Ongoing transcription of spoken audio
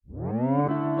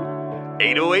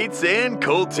808s and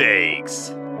cold takes.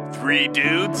 3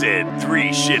 dudes and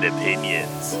 3 shit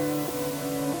opinions.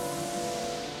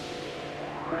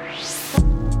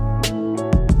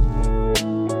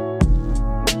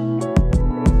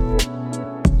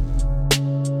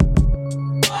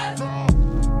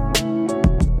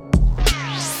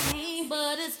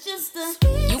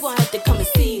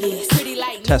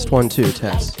 Test 1 2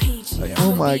 test. Oh, yeah.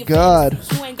 Oh my god.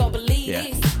 Yeah.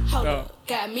 Oh.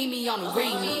 Got Mimi on the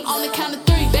remix. On the count of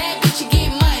 3, bad bitch, you get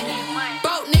money.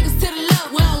 Broke niggas to the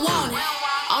left, we don't want it.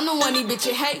 I'm the one these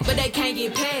bitches hate, but they can't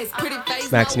get past. Pretty face,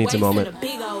 Max no needs a waist, moment. and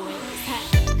big old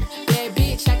ass. Bad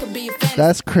bitch, I could be a fan.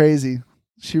 That's crazy.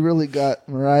 She really got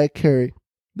Mariah Carey,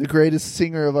 the greatest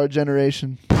singer of our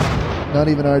generation. Not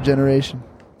even our generation.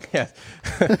 Yeah.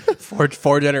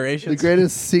 four generations. The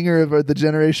greatest singer of the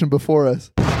generation before us.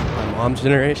 My mom's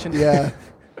generation. Yeah.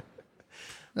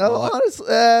 No, honestly,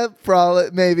 probably,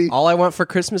 maybe. All I Want for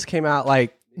Christmas came out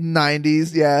like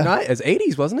 90s, yeah. not as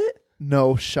 80s, wasn't it?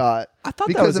 No shot. I thought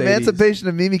because that was Emancipation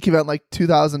of Mimi came out in like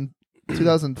 2000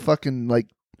 fucking like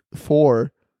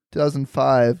 4,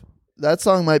 2005. That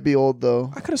song might be old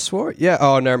though. I could have swore. Yeah.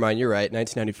 Oh, never mind. You're right.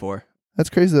 1994. That's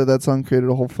crazy that that song created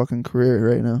a whole fucking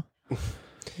career right now.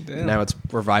 Damn. Now it's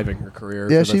reviving her career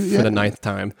Yeah, for the 9th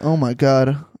time. Oh my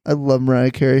god, I love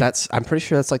Mariah Carey. I'm pretty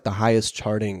sure that's like the highest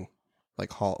charting.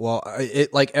 Like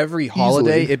it like every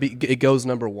holiday it goes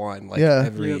number 1. Like Yeah.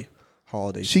 every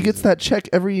holiday. She gets that check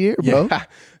every year, bro. Yeah.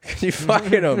 Can you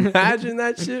fucking imagine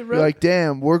that shit, bro? You're like,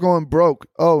 damn, we're going broke.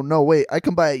 Oh no, wait, I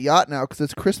can buy a yacht now because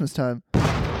it's Christmas time.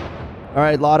 All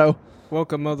right, Lotto.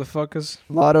 Welcome, motherfuckers.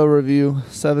 Lotto review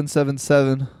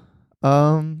 777.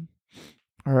 All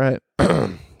right.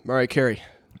 Mariah Carey.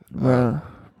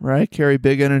 Mariah Carey,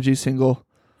 Big Energy single.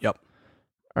 Yep.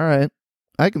 All right.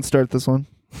 I can start this one.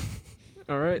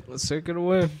 All right, let's take it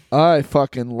away. I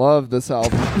fucking love this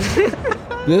album.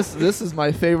 This is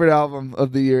my favorite album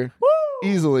of the year.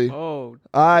 Easily. Oh,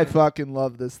 I fucking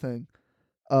love this thing.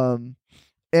 And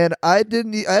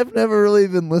I've never really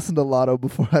even listened to Lotto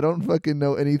before. I don't fucking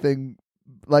know anything.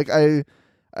 Like I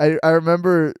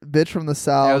remember Bitch from the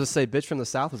South. I was to say Bitch from the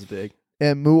South was big.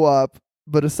 And Moo-Up.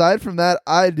 But aside from that,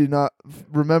 I do not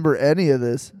remember any of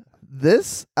this.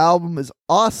 This album is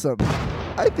awesome.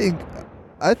 I think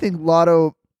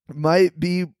Lotto might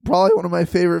be probably one of my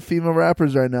favorite female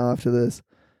rappers right now after this.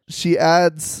 She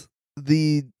adds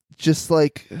the just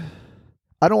like,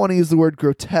 I don't want to use the word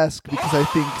grotesque because I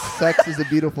think sex is a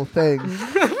beautiful thing.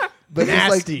 But it's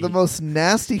like the most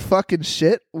nasty fucking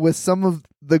shit with some of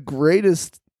the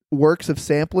greatest works of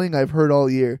sampling I've heard all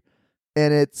year.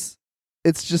 And it's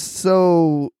just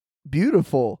so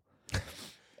beautiful.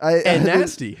 And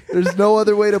nasty. There's no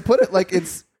other way to put it. Like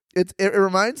it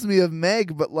reminds me of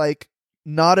Meg, but like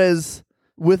not as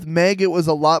with Meg. It was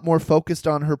a lot more focused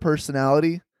on her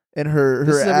personality and her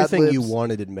This is everything ad-libs. you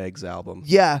wanted in Meg's album.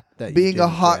 Yeah, that you being a didn't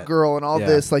hot get. girl and all Yeah.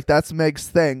 this. Like that's Meg's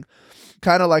thing.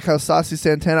 Kind of like how Saucy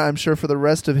Santana, I'm sure for the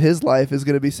rest of his life, is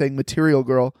going to be saying material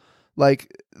girl.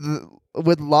 Like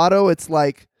with Lotto, it's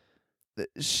like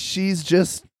she's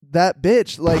just that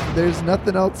bitch. Like there's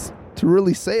nothing else to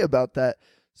really say about that.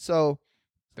 So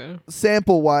yeah.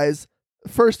 sample wise,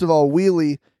 first of all,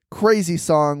 Wheelie, crazy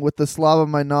song with the Slava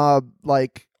My Knob.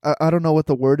 Like I don't know what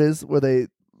the word is where they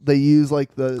use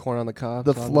like the Corn on the cob.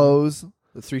 the flows.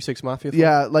 The 3-6 Mafia. Flow?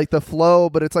 Yeah, like the flow,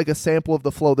 but it's like a sample of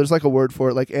the flow. There's like a word for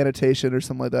it, like annotation or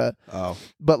something like that. Oh.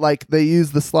 But like they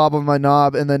use the Slob on My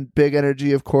Knob, and then Big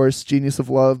Energy, of course, Genius of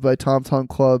Love by Tom Tom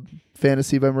Club,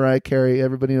 Fantasy by Mariah Carey.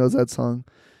 Everybody knows that song.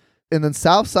 And then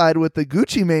Southside with the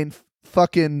Gucci Mane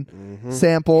fucking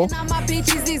sample. Now my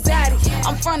bitches exotic.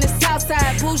 I'm from the south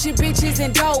side, bougie bitches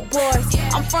and dope boys.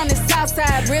 I'm from the south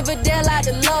side, Riverdale out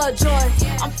the Lovejoy.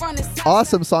 I'm from the south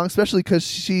Awesome song, especially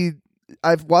because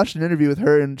I've watched an interview with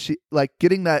her, and she like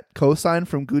getting that cosign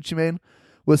from Gucci Mane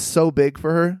was so big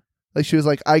for her. Like she was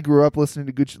like, I grew up listening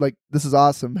to Gucci. Like this is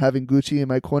awesome having Gucci in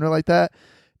my corner like that.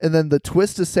 And then the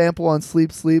Twista sample on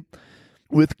Sleep Sleep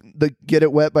with the Get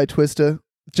It Wet by Twista.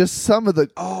 Just some of the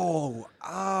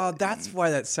That's why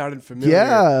that sounded familiar.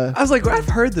 Yeah. I was like, I've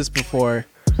heard this before.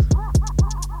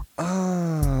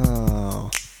 Oh.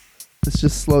 It's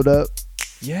just slowed up.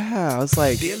 Yeah, I was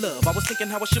like, Dear love, I was thinking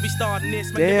how I should be starting this.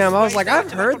 damn, I was like,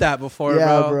 I've heard that before,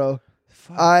 Yeah, bro. bro.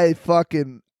 Fuck. I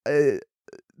fucking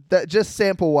that just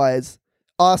sample wise,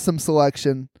 awesome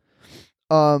selection.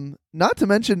 Not to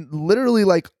mention literally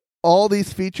like all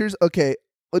these features. Okay,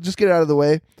 let's just get it out of the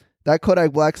way. That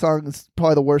Kodak Black song is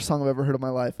probably the worst song I've ever heard in my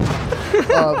life.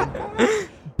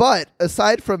 But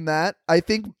aside from that, I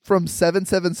think from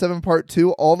 777 Part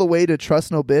 2 all the way to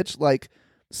Trust No Bitch, like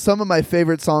some of my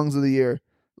favorite songs of the year.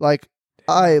 Like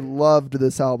I loved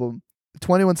this album.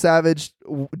 21 Savage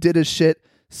did his shit.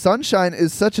 Sunshine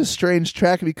is such a strange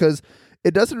track because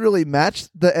it doesn't really match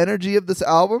the energy of this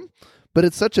album, but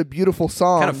it's such a beautiful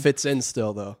song. Kind of fits in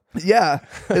still though. Yeah,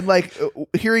 and like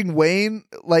hearing Wayne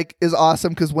like is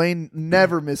awesome because Wayne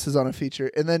never misses on a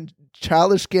feature, and then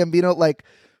Childish Gambino, like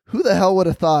who the hell would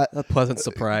have thought A pleasant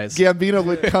surprise. Gambino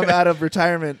would come out of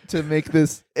retirement to make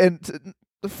this? And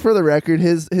for the record,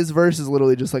 his verse is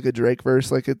literally just like a Drake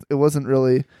verse. Like it wasn't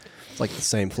really. It's like the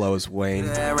same flow as Wayne.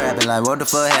 Rapping like what the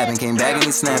fuck happened? Came back and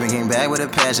he snapping, came back with a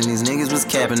passion. These niggas was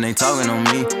capping, they talking on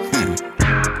me.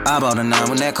 I bought a 9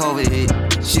 when that COVID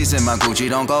hit. She said my Gucci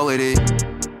don't go with it.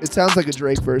 It sounds like a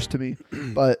Drake verse to me,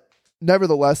 but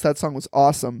nevertheless, that song was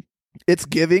awesome. It's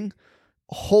giving.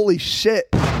 Holy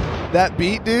shit, that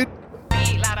beat, dude.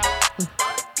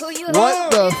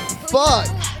 What the fuck?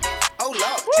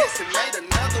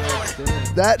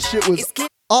 That shit was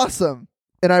awesome.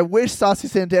 And I wish Saucy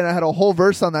Santana had a whole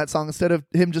verse on that song instead of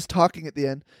him just talking at the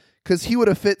end, because he would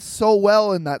have fit so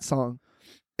well in that song.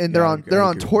 And they're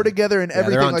on tour together and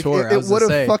everything. they're on like tour. it would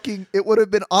have it would have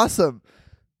been awesome.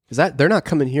 Is that they're not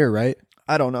coming here, right?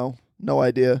 I don't know, no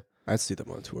idea. I'd see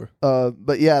them on tour.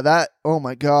 But yeah, that, oh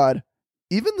my god.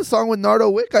 Even the song with Nardo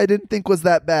Wick I didn't think was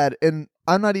that bad, and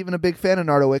I'm not even a big fan of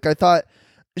Nardo Wick. I thought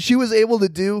she was able to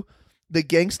do the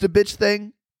gangsta bitch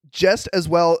thing just as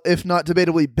well, if not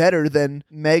debatably better than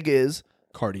Meg is.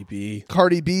 Cardi B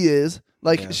is.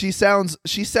 Like, Yeah. she sounds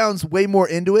way more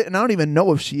into it, and I don't even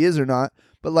know if she is or not,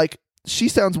 but like she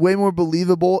sounds way more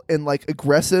believable and like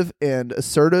aggressive and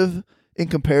assertive in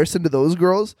comparison to those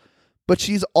girls. But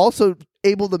she's also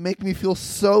able to make me feel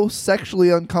so sexually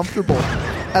uncomfortable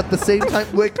at the same time.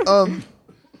 Like,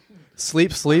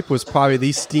 Sleep was probably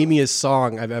the steamiest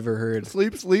song I've ever heard.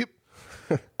 Sleep.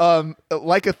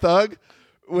 Like a Thug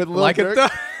with Lil Like a Durk.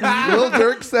 Thug. Lil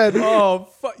Durk said, Oh,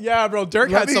 yeah, bro. Dirk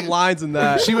had some lines in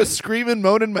that. she was screaming,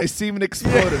 moaning, my semen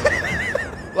exploded.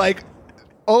 Like,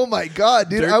 oh my god,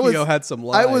 dude! Durkio had some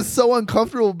lines. I was so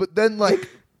uncomfortable, but then like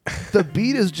the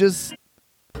beat is just.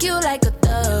 You like a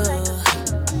thug.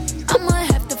 I'ma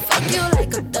have to fuck you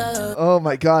like a thug. Oh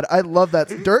my god, I love that.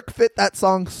 Dirk fit that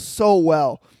song so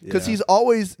well because Yeah. he's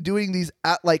always doing these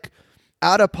out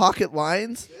of pocket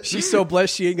lines. She's so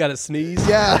blessed she ain't got to sneeze.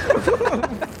 Yeah.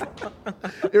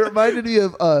 It reminded me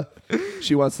of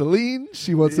She Wants to Lean,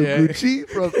 She Wants to Yeah. Gucci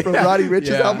from Roddy Rich's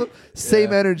Yeah. album.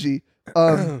 Same energy.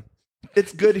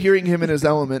 It's good hearing him in his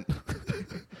element.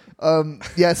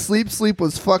 Yeah, Sleep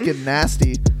was fucking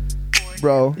nasty,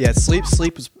 bro. Yeah, Sleep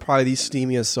was probably the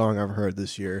steamiest song I've heard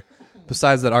this year.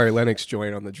 Besides that Ari Lennox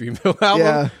joint on the Dreamville album.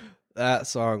 Yeah. That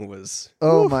song was...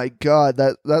 Oh my god,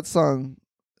 that song.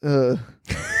 Yeah,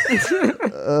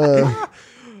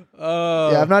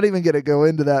 I'm not even gonna go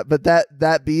into that, but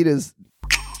that beat is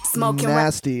Smoking right.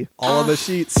 nasty. all on the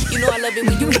sheets. You know I love it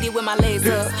when you hit it with my legs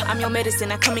up. I'm your medicine.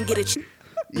 I come and get it.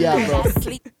 Yeah, bro.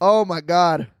 Sleep. Oh my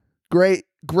god, great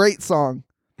song.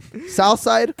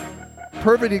 Southside,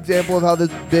 perfect example of how this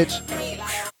bitch.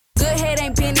 Good head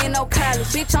ain't been in no college.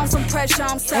 Bitch on some pressure.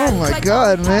 I'm sorry. Oh my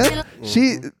god, man.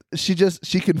 She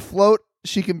can float.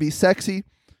 She can be sexy.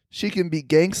 She can be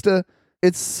gangsta.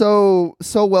 It's so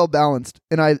well balanced,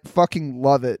 and I fucking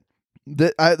love it.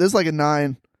 This is like a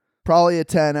 9, probably a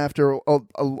 10 after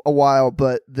a while,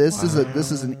 but this is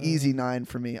an easy 9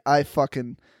 for me. I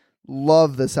fucking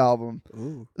love this album.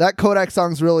 Ooh. That Kodak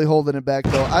song's really holding it back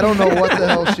though. I don't know what the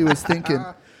hell she was thinking,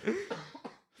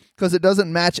 because it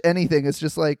doesn't match anything. It's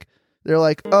just like they're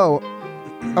like, oh,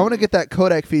 I want to get that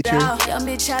Kodak feature.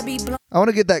 I want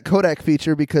to get that Kodak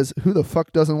feature because who the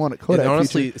fuck doesn't want a Kodak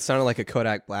honestly, feature? it sounded like a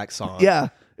Kodak Black song. Yeah,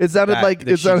 it sounded that, like that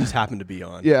it she sounded. just happened to be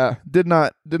on. Yeah, did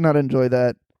not enjoy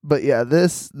that. But yeah,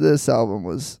 this album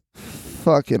was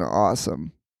fucking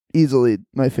awesome. Easily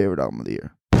my favorite album of the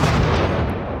year.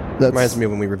 That Reminds me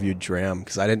of when we reviewed Dram,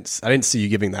 because I didn't see you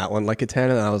giving that one like a 10,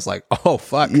 and I was like, oh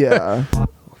fuck. Yeah.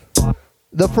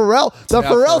 The Pharrell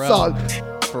song.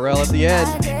 Pharrell at the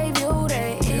end.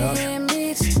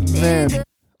 Man,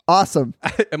 awesome.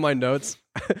 In my notes,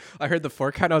 I heard the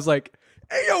fork count. I was like,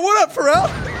 "Hey, yo, what up, Pharrell?"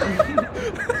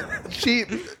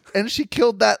 She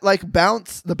killed that like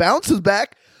bounce. The bounce is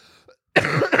back,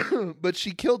 but she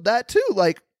killed that too.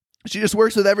 Like, she just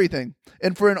works with everything.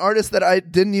 And for an artist that I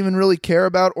didn't even really care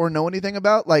about or know anything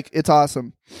about, like, it's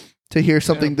awesome to hear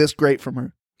something this great from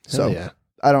her. So yeah.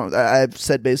 I've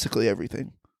said basically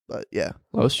everything, but yeah.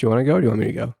 Los, do you want to go? Or do you want me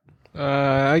to go?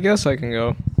 I guess I can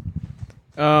go.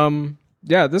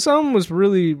 Yeah, this album was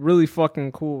really, really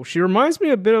fucking cool. She reminds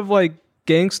me a bit of like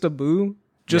Gangsta Boo,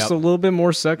 just Yep. a little bit more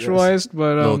sexualized,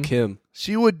 but Lil Kim.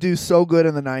 She would do so good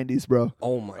in the 90s, bro.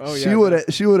 Oh my. Oh, She yeah.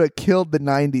 would have killed the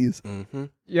 90s. Mm-hmm.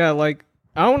 yeah, like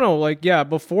I don't know, like, yeah,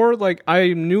 before, like,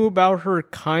 I knew about her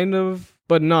kind of,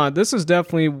 but nah, this is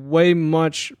definitely way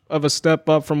much of a step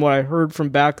up from what I heard from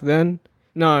back then.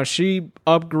 Nah, she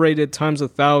upgraded times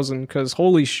 1,000, because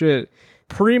holy shit.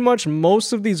 Pretty much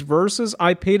most of these verses,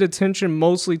 I paid attention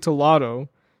mostly to Lotto.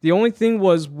 The only thing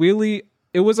was Wheelie,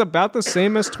 it was about the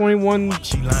same as 21.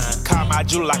 She lying. Call my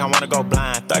jewel like I wanna go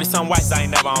blind. 30-some whites, I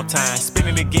ain't never on time.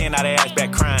 Spinning again, now they ass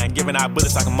back crying. Giving out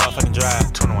bullets like a motherfucking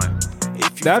drive. 21.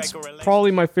 That's probably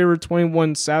my favorite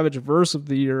 21 Savage verse of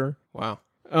the year. Wow.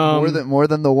 More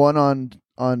than the one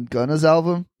on Gunna's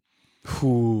album.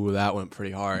 Ooh, that went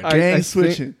pretty hard. Gang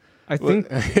switching. I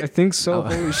think so.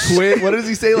 Holy shit. What does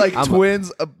he say? Like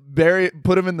twins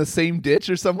put him in the same ditch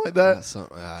or something like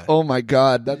that? Oh my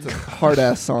god, that's a hard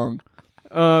ass song.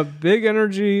 Big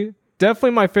Energy,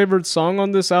 definitely my favorite song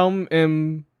on this album,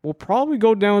 and will probably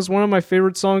go down as one of my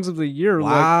favorite songs of the year.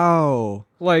 Wow.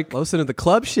 Like listen to the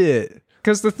club shit.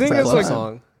 Because the thing is, like,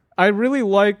 song. I really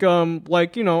like,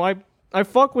 you know, I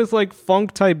fuck with, like,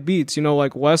 funk type beats, you know,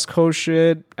 like West Coast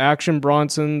shit, Action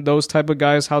Bronson, those type of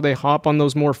guys, how they hop on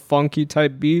those more funky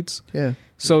type beats. Yeah.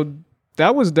 So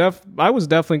that was I was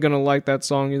definitely going to like that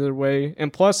song either way.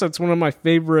 And plus, that's one of my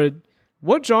favorite.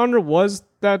 What genre was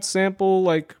that sample?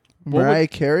 Like, Mariah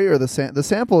Carey, or the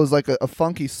sample is like a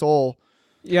funky soul.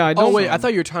 Yeah, I don't. Oh wait, I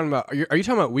thought you were talking about. Are you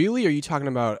talking about Wheelie? Or are you talking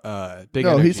about Big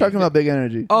Energy? No, he's talking about Big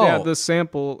Energy. Oh, yeah, the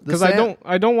sample. Because I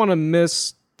don't want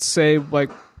to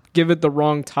give it the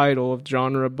wrong title of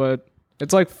genre, but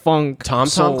it's like funk. Tom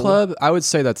soul. Club. I would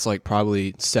say that's like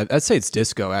probably. I'd say it's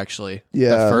disco actually.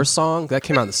 Yeah. The first song that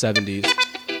came out in the 70s.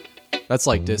 That's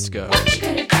like disco.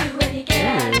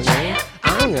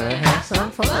 I'm gonna have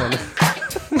some fun.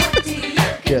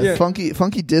 Yeah,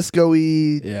 funky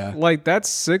disco-y. Yeah, like that's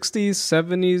 60s,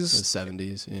 70s,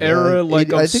 70s era.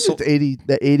 Like I think it's 80.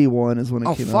 The 81 is when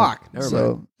it came out. Oh fuck! Never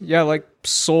mind. Yeah, like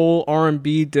soul,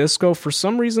 R&B, disco. For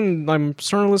some reason, I'm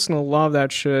starting to listen to a lot of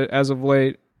that shit as of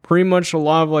late. Pretty much a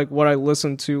lot of like what I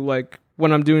listen to, like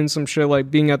when I'm doing some shit,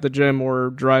 like being at the gym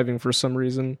or driving for some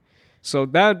reason. So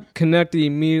that connected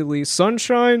immediately.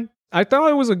 Sunshine, I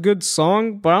thought it was a good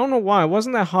song, but I don't know why. It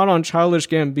wasn't that hot on Childish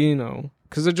Gambino.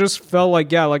 Because it just felt like,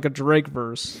 yeah, like a Drake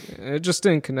verse. It just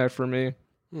didn't connect for me.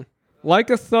 Like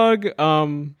a Thug,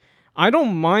 I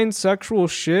don't mind sexual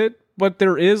shit, but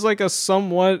there is like a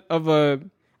somewhat of a...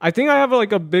 I think I have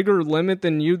like a bigger limit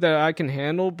than you that I can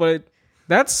handle, but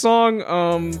that song...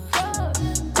 I'ma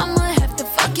have to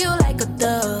fuck you like a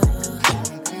thug.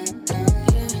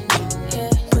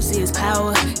 Pussy is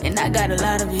power, and I got a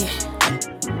lot of it.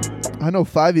 I know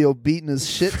 5-Yo beating his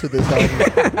shit to this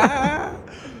album.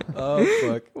 Oh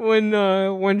fuck!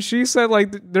 When she said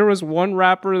like there was one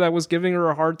rapper that was giving her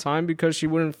a hard time because she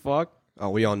wouldn't fuck. Oh,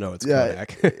 we all know it's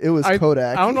Kodak. It was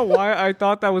Kodak. I don't know why I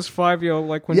thought that was 5-Yo.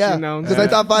 Like when she announced, because I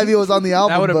thought 5-Yo was on the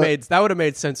album. That would have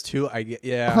made sense too.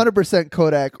 100%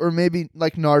 Kodak, or maybe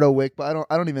like Nardo Wick, but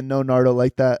I don't even know Nardo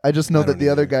like that. I just know that the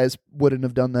other guys wouldn't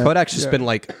have done that. Kodak's just been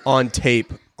like on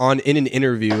tape, in an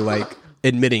interview, like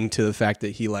admitting to the fact that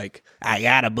he like, I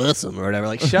gotta bust him or whatever.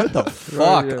 Like, shut the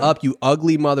fuck up, you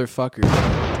ugly motherfucker.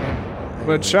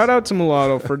 But shout out to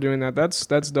Mulatto for doing that. That's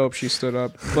dope. She stood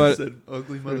up. But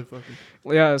ugly motherfucker.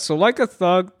 Yeah. So like a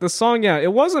Thug, the song, yeah,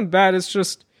 it wasn't bad. It's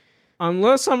just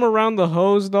unless I'm around the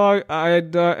hose, dog, I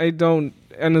don't.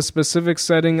 In a specific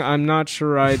setting, I'm not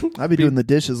sure I'd be doing the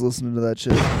dishes listening to that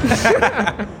shit.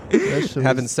 That shit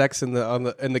having sex in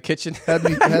the kitchen had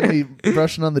me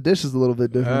brushing on the dishes a little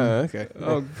bit different. Okay.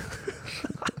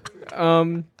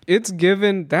 It's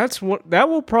Given. That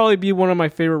will probably be one of my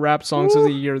favorite rap songs of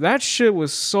the year. That shit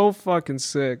was so fucking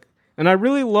sick. And I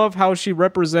really love how she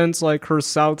represents like her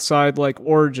South Side like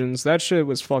origins. That shit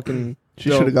was fucking She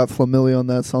should have got Flamilli on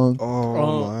that song.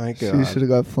 Oh my god. She should have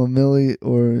got Flamilli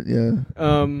or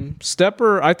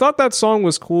Stepper. I thought that song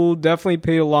was cool. Definitely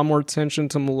paid a lot more attention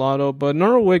to Mulatto, but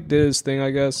Nardo Wick did his thing,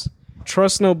 I guess.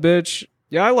 Trust No Bitch.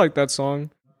 Yeah, I like that song.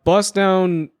 Bust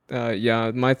Down.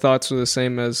 My thoughts are the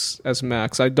same as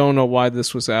Max. I don't know why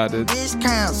this was added.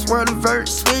 Discount, swirl the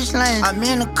verse, switch lanes. I'm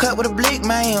in a cut with a blick,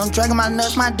 man. I'm dragging my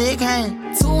nuts, my dick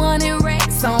hang. 200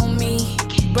 racks on me,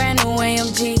 brand new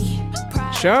AMG.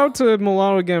 Shout out to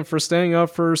Mulatto again for standing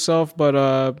up for herself,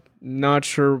 but not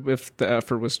sure if the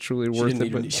effort was truly worth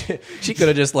it. But she could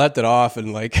have just left it off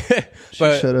and like.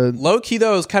 But low key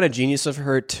though, it was kind of genius of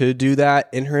her to do that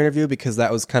in her interview because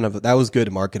that was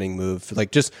good marketing move.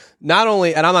 Like just not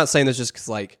only, and I'm not saying this just because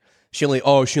like she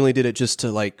only did it just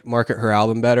to like market her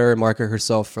album better, market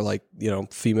herself for like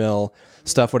female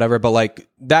stuff, whatever. But like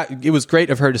that, it was great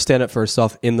of her to stand up for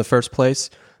herself in the first place.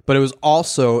 But it was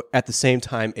also at the same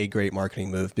time a great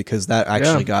marketing move because that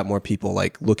actually got more people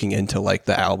like looking into like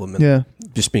the album and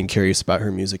just being curious about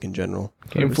her music in general.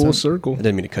 Came full circle. I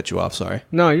didn't mean to cut you off. Sorry.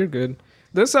 No, you're good.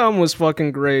 This album was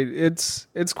fucking great. It's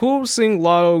cool seeing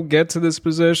Lotto get to this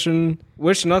position.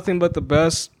 Wish nothing but the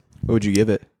best. What would you give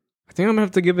it? I think I'm gonna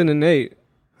have to give it an 8.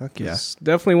 Fuck yeah. It's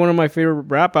definitely one of my favorite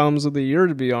rap albums of the year,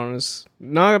 to be honest.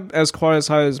 Not as quite as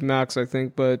high as Max, I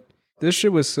think, but this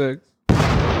shit was sick.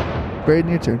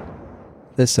 Braden, your turn.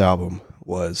 This album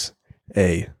was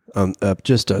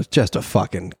just a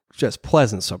fucking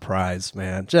pleasant surprise,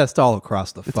 man. Just all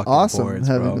across the fucking awesome boards,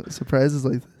 having bro. surprises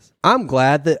like this. I'm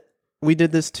glad that we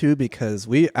did this too because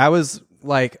I was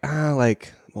like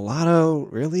Mulatto,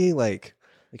 really? Like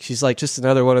she's like just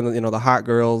another one of the, the hot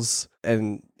girls,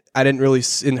 and I didn't really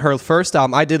in her first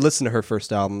album. I did listen to her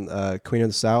first album, Queen of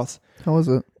the South. How was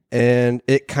it? And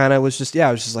it kind of was just it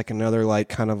was just like another like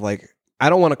kind of like I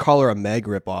don't want to call her a Meg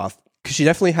ripoff because she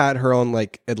definitely had her own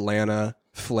like Atlanta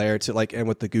flair to like, and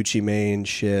with the Gucci Mane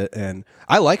shit. And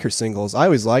I like her singles. I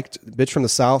always liked Bitch from the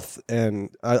South, and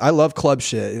I love club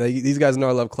shit. These guys know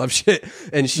I love club shit.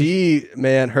 And she,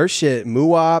 man, her shit,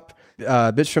 Muwop,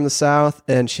 Bitch from the South,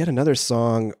 and she had another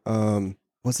song.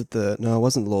 Was it it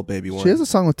wasn't the Lil Baby one. She has a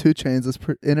song with 2 Chainz that's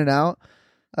In and Out.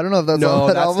 I don't know if that's on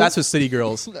that album. That's with City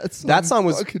Girls. That song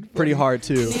was pretty hard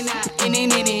too. In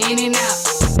and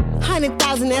out.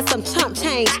 100,000, that's some chump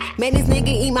change. Man, this nigga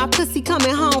eat my pussy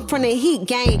coming home from the heat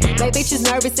game. My bitches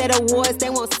nervous at awards, they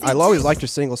won't see. I always liked her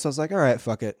single, so I was like, all right,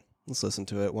 fuck it. Let's listen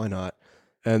to it. Why not?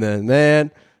 And then,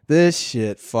 man, this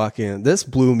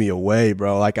blew me away,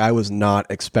 bro. Like, I was not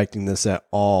expecting this at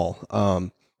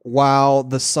all. While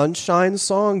the Sunshine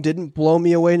song didn't blow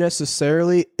me away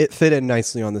necessarily, it fit in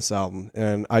nicely on this album,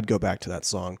 and I'd go back to that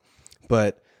song.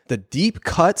 But the deep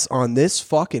cuts on this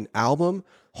fucking album,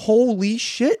 holy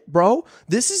shit, bro.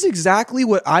 This is exactly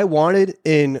what I wanted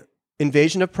in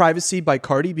Invasion of Privacy by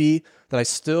Cardi B, that I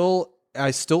still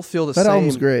feel the same. That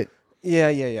album's great.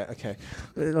 Yeah. Okay.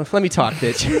 Let me talk,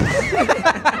 bitch.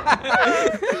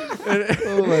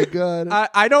 Oh my God.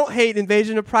 I don't hate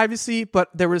Invasion of Privacy, but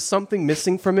there was something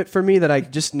missing from it for me that I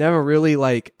just never really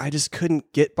I just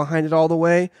couldn't get behind it all the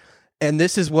way. And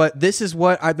this is what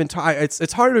I've been talking.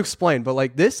 It's hard to explain, but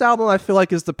like this album, I feel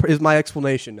like is my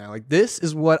explanation now. Like this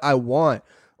is what I want.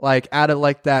 Like out of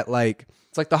like that, like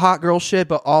it's like the hot girl shit,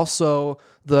 but also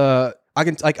I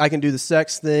can do the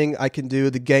sex thing. I can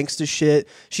do the gangsta shit.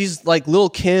 She's like Lil'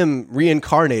 Kim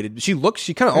reincarnated. She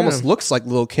kind of almost looks like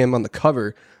Lil' Kim on the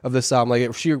cover of this album.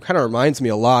 Like she kind of reminds me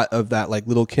a lot of that like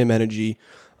Lil' Kim energy,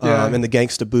 and the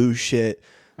Gangsta Boo shit.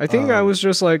 I think I was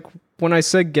just like, when I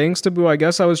said Gangsta Boo, I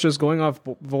guess I was just going off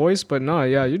voice, but no,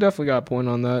 yeah, you definitely got a point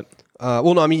on that.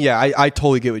 Well, no, I mean, yeah, I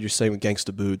totally get what you're saying with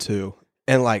Gangsta Boo too.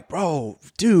 And like, bro,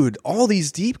 dude, all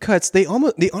these deep cuts, they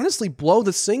honestly blow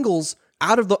the singles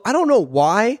out of I don't know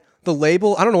why the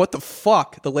label, I don't know what the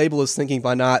fuck the label is thinking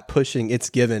by not pushing It's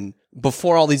Given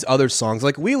before all these other songs.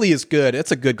 Like Wheelie is good.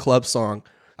 It's a good club song.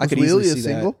 I could easily see that.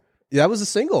 Single? Yeah, that was a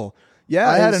single. Yeah,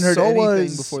 I hadn't heard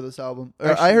anything before this album.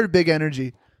 I heard Big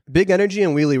Energy. Big Energy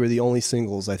and Wheelie were the only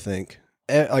singles, I think.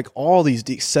 Like all these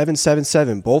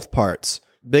 777, both parts.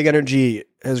 Big Energy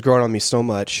has grown on me so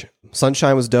much.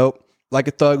 Sunshine was dope. Like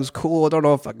a Thug was cool. I don't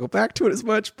know if I go back to it as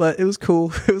much, but it was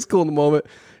cool. It was cool in the moment.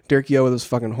 Dirk Yo with his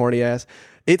fucking horny ass.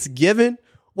 It's Given.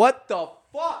 What the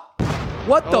fuck?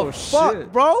 What the fuck,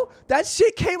 shit, bro? That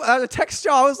shit came out of the text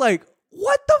y'all. I was like,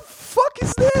 what the fuck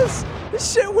is this?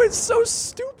 This shit went so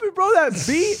stupid, bro. That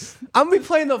beat. I'm gonna be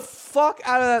playing the fuck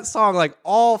out of that song like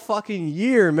all fucking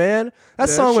year, man. That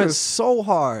song went so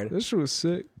hard. This shit was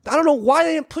sick. I don't know why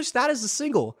they didn't push that as a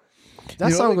single.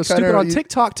 That song was stupid on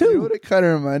TikTok too. You know what it kind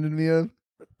of reminded me of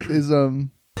is 1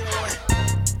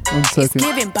 second. It's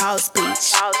giving boss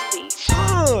speech.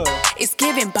 It's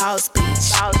giving boss speech.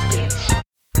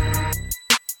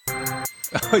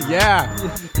 Oh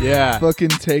yeah. Fucking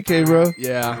TK, bro.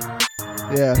 Yeah.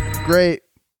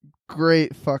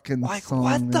 Great fucking like, song.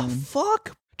 What man. the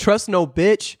fuck? Trust No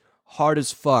Bitch, hard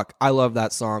as fuck. I love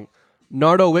that song.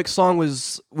 Nardo Wick song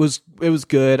was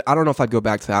good. I don't know if I'd go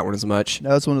back to that one as much.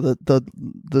 That was one of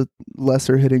the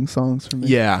lesser hitting songs for me.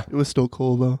 Yeah. It was still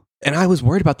cool though. And I was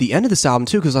worried about the end of this album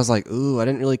too, because I was like, ooh, I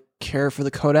didn't really care for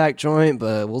the Kodak joint,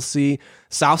 but we'll see.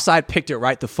 Southside picked it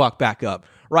right the fuck back up.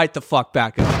 Right the fuck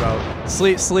back up, bro.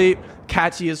 Sleep,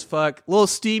 catchy as fuck. A little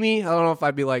steamy. I don't know if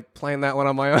I'd be like playing that one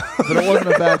on my own. But it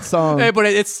wasn't a bad song. Hey, but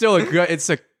it's still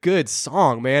a good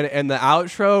song, man. And the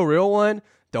outro, real one,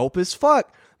 dope as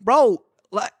fuck. Bro,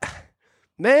 like,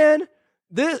 man,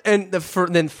 this and then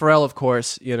Pharrell, of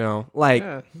course, like,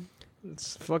 yeah,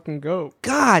 it's fucking goat.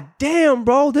 God damn,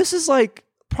 bro, this is like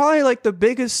probably like the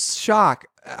biggest shock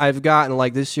I've gotten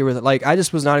like this year with it. Like I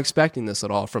just was not expecting this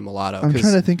at all from Mulatto. I'm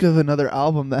trying to think of another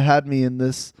album that had me in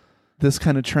this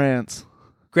kind of trance.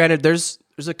 Granted, there's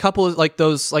a couple of like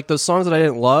those songs that I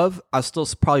didn't love. I still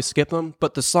probably skip them,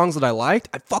 but the songs that I liked,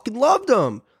 I fucking loved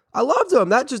them. I loved them.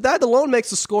 That alone makes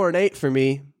the score an 8 for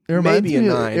me. Maybe a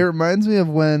 9. It reminds me of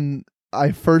when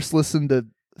I first listened to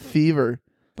Fever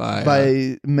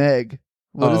by Meg.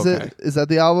 What is it? Is that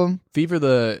the album? Fever,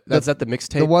 is that the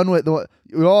mixtape? The one with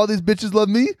all these bitches love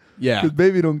me? Yeah. Because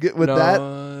baby don't get with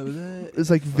that. It's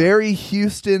like very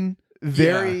Houston,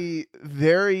 very.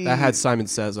 That had Simon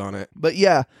Says on it. But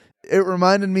yeah, it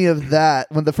reminded me of that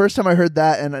when the first time I heard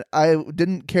that, and I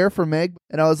didn't care for Meg,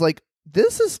 and I was like,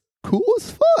 this is cool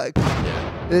as fuck.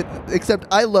 Yeah. Except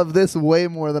I love this way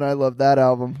more than I love that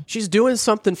album. She's doing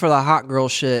something for the hot girl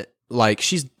shit. Like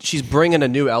she's bringing a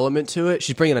new element to it.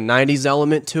 She's bringing a 90s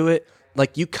element to it.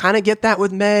 Like you kind of get that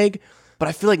with Meg, but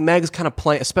I feel like Meg's kind of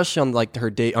playing, especially on like her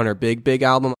big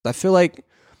album. I feel like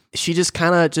she just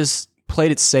kind of just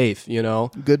played it safe, you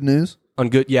know. Good news.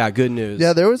 Good news.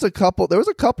 Yeah, there was a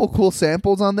couple cool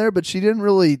samples on there, but she didn't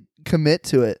really commit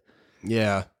to it.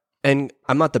 Yeah, and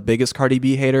I'm not the biggest Cardi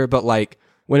B hater, but like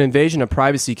when Invasion of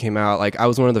Privacy came out, like I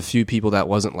was one of the few people that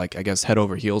wasn't like, I guess, head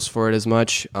over heels for it as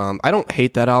much. I don't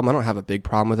hate that album. I don't have a big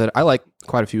problem with it. I like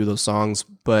quite a few of those songs,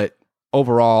 but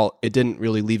overall, it didn't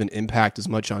really leave an impact as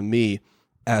much on me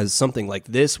as something like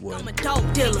this would. I'm a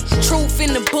dope dealer. Truth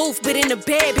in the booth, but in the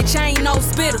bed, bitch, I ain't no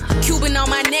spitter. Cuban on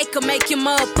my neck will make your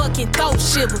motherfucking throat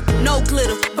shiver. No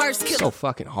glitter, verse killer. So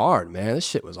fucking hard, man. This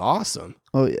shit was awesome.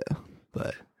 Oh, yeah.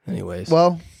 But anyways.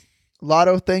 Well,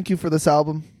 Lotto, thank you for this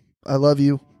album. I love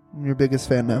you. I'm your biggest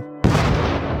fan now.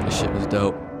 This shit was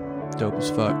dope. Dope as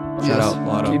fuck. Shout out,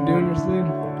 Lotto. Keep doing your thing.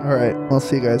 All right. I'll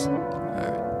see you guys. All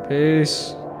right.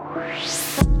 Peace.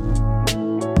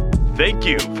 Thank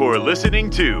you for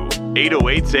listening to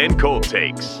 808s and Cold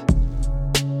Takes.